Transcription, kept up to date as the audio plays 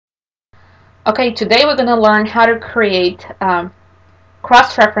Okay, today we're going to learn how to create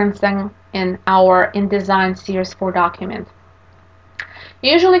cross-referencing in our InDesign Series 4 document.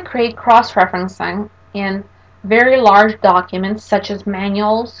 You usually create cross-referencing in very large documents such as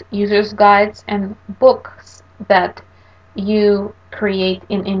manuals, user's guides, and books that you create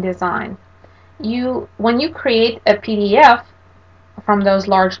in InDesign. When you create a PDF from those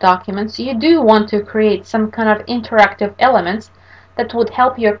large documents, you do want to create some kind of interactive elements that would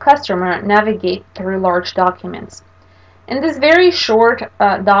help your customer navigate through large documents. In this very short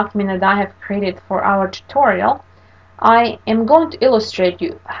document that I have created for our tutorial, I am going to illustrate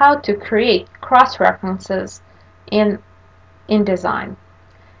you how to create cross-references in InDesign.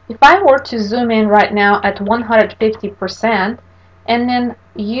 If I were to zoom in right now at 150% and then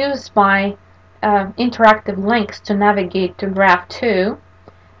use my interactive links to navigate to graph 2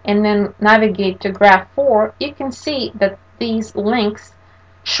 and then navigate to graph 4, you can see that these links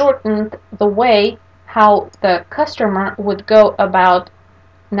shortened the way how the customer would go about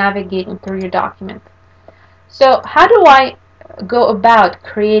navigating through your document. So how do I go about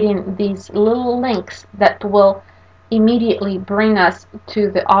creating these little links that will immediately bring us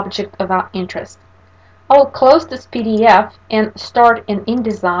to the object of our interest? I will close this PDF and start in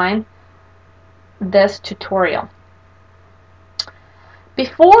InDesign this tutorial.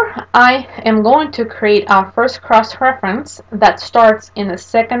 Before I am going to create our first cross-reference that starts in the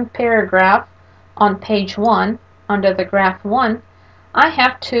second paragraph on page 1 under the graph 1, I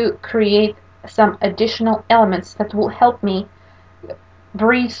have to create some additional elements that will help me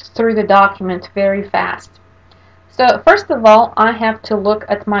breeze through the document very fast. So first of all, I have to look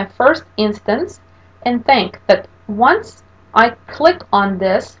at my first instance and think that once I click on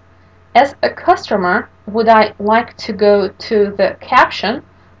this, as a customer, would I like to go to the caption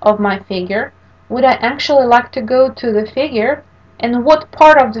of my figure? Would I actually like to go to the figure? And what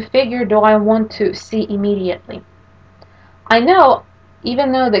part of the figure do I want to see immediately? I know,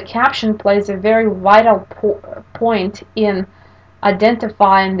 even though the caption plays a very vital point in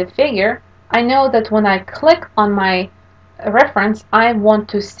identifying the figure, I know that when I click on my reference, I want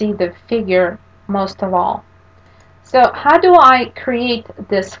to see the figure most of all. So how do I create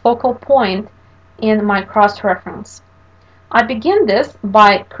this focal point in my cross-reference? I begin this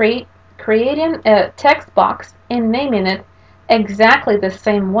by creating a text box and naming it exactly the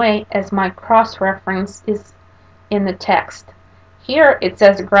same way as my cross-reference is in the text. Here it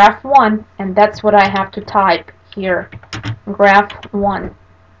says graph 1, and that's what I have to type here, graph 1.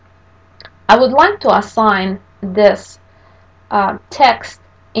 I would like to assign this text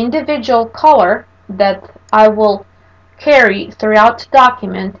individual color that I will carry throughout the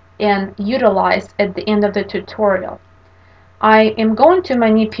document and utilize at the end of the tutorial. I am going to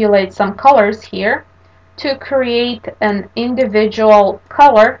manipulate some colors here to create an individual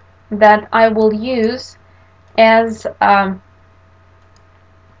color that I will use as a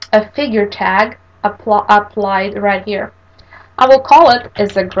figure tag applied right here. I will call it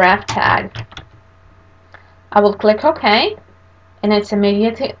as a graph tag. I will click OK, and it's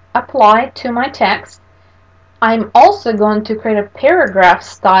immediately applied to my text. I'm also going to create a paragraph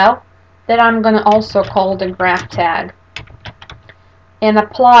style that I'm going to also call the graph tag and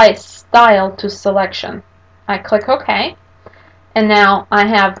apply style to selection. I click OK, and now I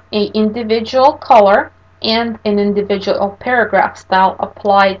have an individual color and an individual paragraph style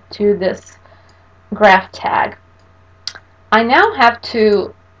applied to this graph tag. I now have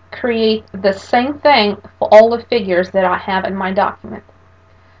to create the same thing for all the figures that I have in my document.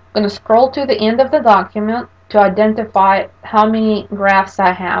 I'm going to scroll to the end of the document to identify how many graphs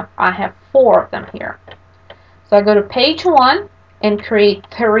I have. I have 4 of them here. So I go to page 1 and create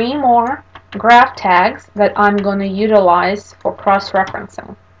 3 more graph tags that I'm going to utilize for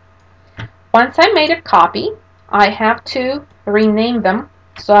cross-referencing. Once I made a copy, I have to rename them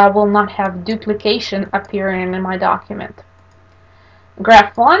so I will not have duplication appearing in my document.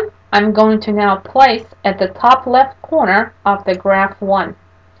 Graph 1, I'm going to now place at the top left corner of the graph 1.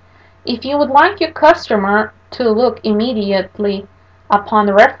 If you would like your customer to look immediately upon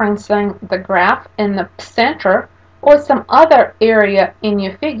referencing the graph in the center or some other area in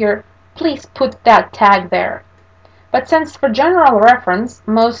your figure, please put that tag there. But since for general reference,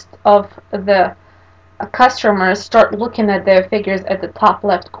 most of the customers start looking at their figures at the top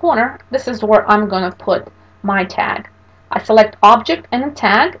left corner, this is where I'm going to put my tag. I select Object and a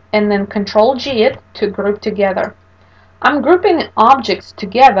Tag, and then Control-G it to group together. I'm grouping objects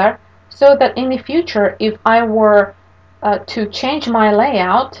together so that in the future, if I were to change my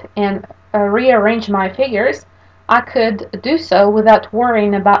layout and rearrange my figures, I could do so without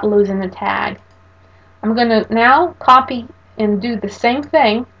worrying about losing a tag. I'm going to now copy and do the same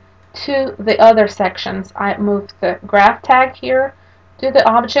thing to the other sections. I move the graph tag here to the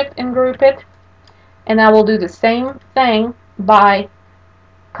object and group it, and I will do the same thing by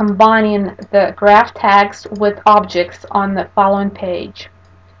combining the graph tags with objects on the following page.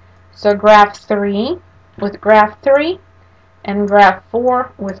 So graph 3 with graph 3 and graph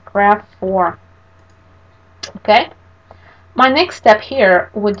 4 with graph 4. Okay? My next step here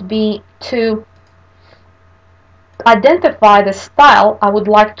would be to identify the style I would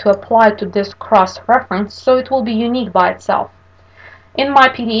like to apply to this cross-reference so it will be unique by itself. In my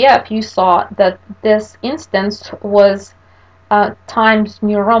PDF, you saw that this instance was Times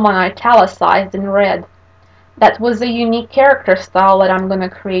New Roman italicized in red. That was a unique character style that I'm going to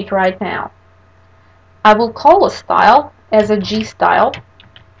create right now. I will call a style as a G style.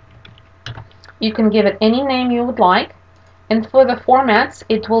 You can give it any name you would like. And for the formats,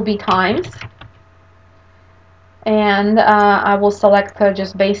 it will be Times. And I will select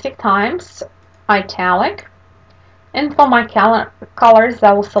just basic Times, italic. And for my colors,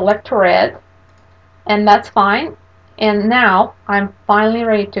 I will select red. And that's fine. And now I'm finally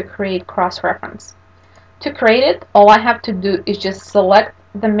ready to create cross-reference. To create it, all I have to do is just select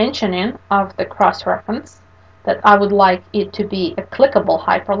the mentioning of the cross-reference that I would like it to be a clickable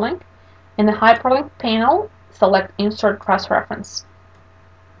hyperlink. In the hyperlink panel, select Insert Cross-Reference.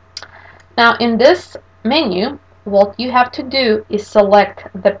 Now in this menu, what you have to do is select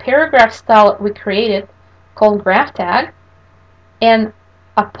the paragraph style we created called graph tag and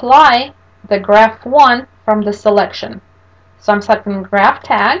apply the graph 1 from the selection. So I'm selecting graph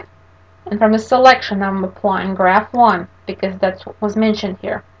tag, and from the selection I'm applying graph 1 because that's what was mentioned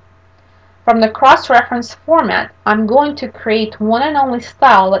here. From the cross-reference format, I'm going to create one and only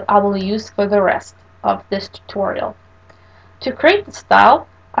style that I will use for the rest of this tutorial. To create the style,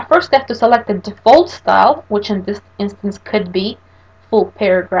 I first have to select the default style, which in this instance could be full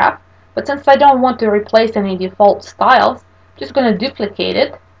paragraph, but since I don't want to replace any default styles, I'm just going to duplicate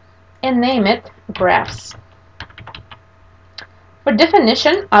it and name it graphs. For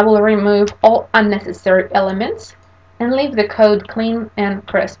definition, I will remove all unnecessary elements and leave the code clean and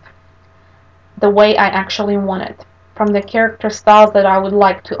crisp, the way I actually want it. From the character styles that I would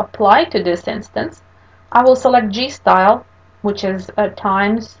like to apply to this instance, I will select G style, which is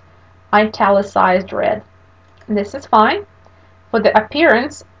Times italicized red. This is fine. For the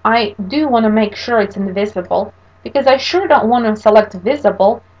appearance, I do want to make sure it's invisible because I sure don't want to select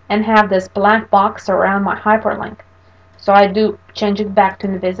visible and have this black box around my hyperlink. So I do change it back to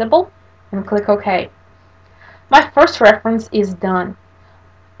invisible and click OK. My first reference is done.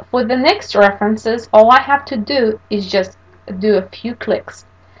 For the next references, all I have to do is just do a few clicks.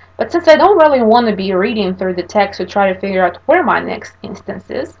 But since I don't really want to be reading through the text to try to figure out where my next instance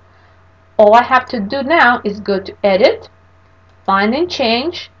is, all I have to do now is go to Edit, Find and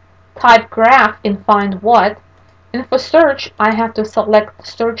Change, type graph in Find What, and for search, I have to select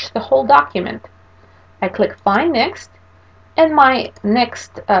Search the whole document. I click Find Next, and my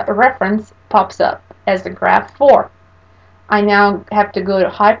next reference pops up as the graph 4. I now have to go to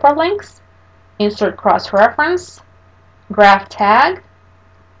Hyperlinks, Insert Cross-Reference, Graph Tag,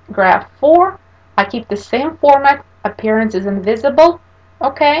 Graph 4. I keep the same format, appearance is invisible.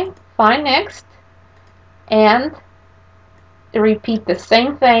 Okay, Find Next, and repeat the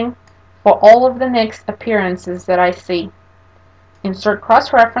same thing for all of the next appearances that I see. Insert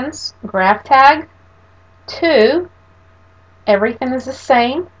Cross-Reference, Graph Tag, 2, everything is the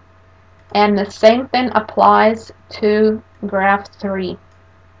same, and the same thing applies to graph 3.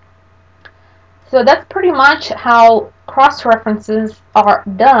 So that's pretty much how cross-references are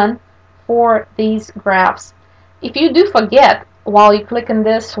done for these graphs. If you do forget while you click on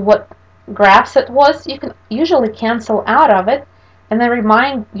this what graphs it was, you can usually cancel out of it and then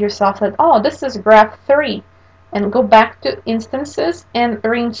remind yourself that, oh, this is graph 3, and go back to instances and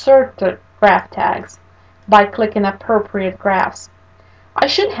reinsert the graph tags by clicking appropriate graphs. I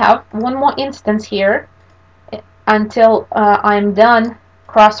should have one more instance here until I'm done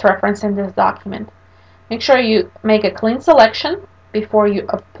cross-referencing this document. Make sure you make a clean selection before you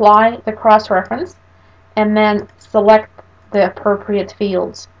apply the cross-reference, and then select the appropriate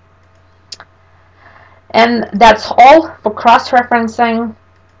fields. And that's all for cross-referencing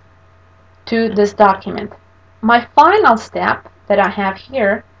to this document. My final step that I have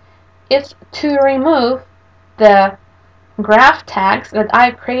here is to remove the graph tags that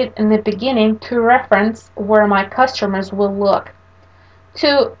I created in the beginning to reference where my customers will look.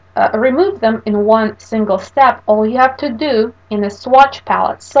 To remove them in one single step, all you have to do in the swatch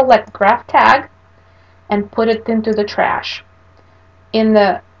palette, select graph tag and put it into the trash. In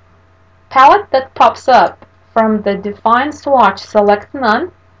the palette that pops up from the define swatch, select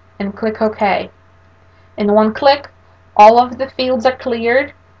none and click OK. In one click, all of the fields are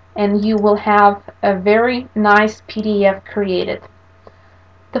cleared and you will have a very nice PDF created.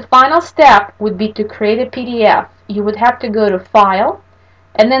 The final step would be to create a PDF. You would have to go to File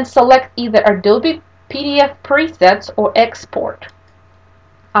and then select either Adobe PDF Presets or Export.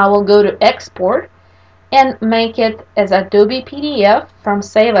 I will go to Export and make it as Adobe PDF from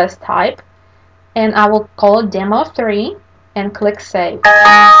Save As type, and I will call it Demo 3 and click Save.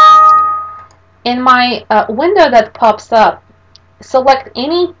 In my window that pops up, select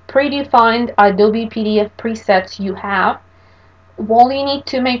any predefined Adobe PDF presets you have. All you need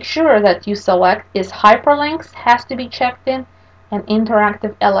to make sure that you select is hyperlinks has to be checked in, and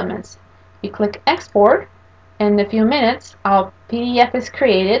interactive elements. You click Export, and in a few minutes our PDF is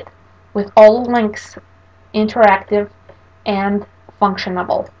created with all links interactive and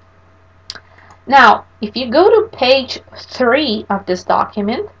functionable. Now, if you go to page 3 of this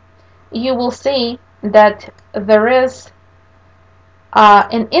document, you will see that there is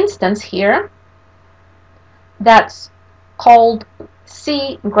an instance here that's called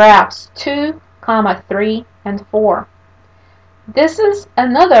C graphs 2, 3, and 4. This is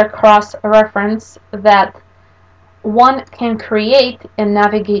another cross-reference that one can create and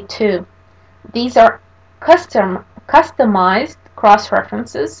navigate to. These are customized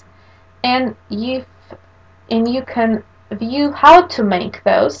cross-references, and you can view how to make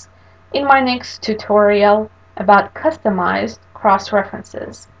those in my next tutorial about customized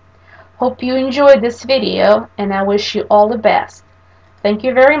cross-references. Hope you enjoyed this video, and I wish you all the best. Thank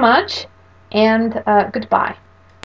you very much, and goodbye.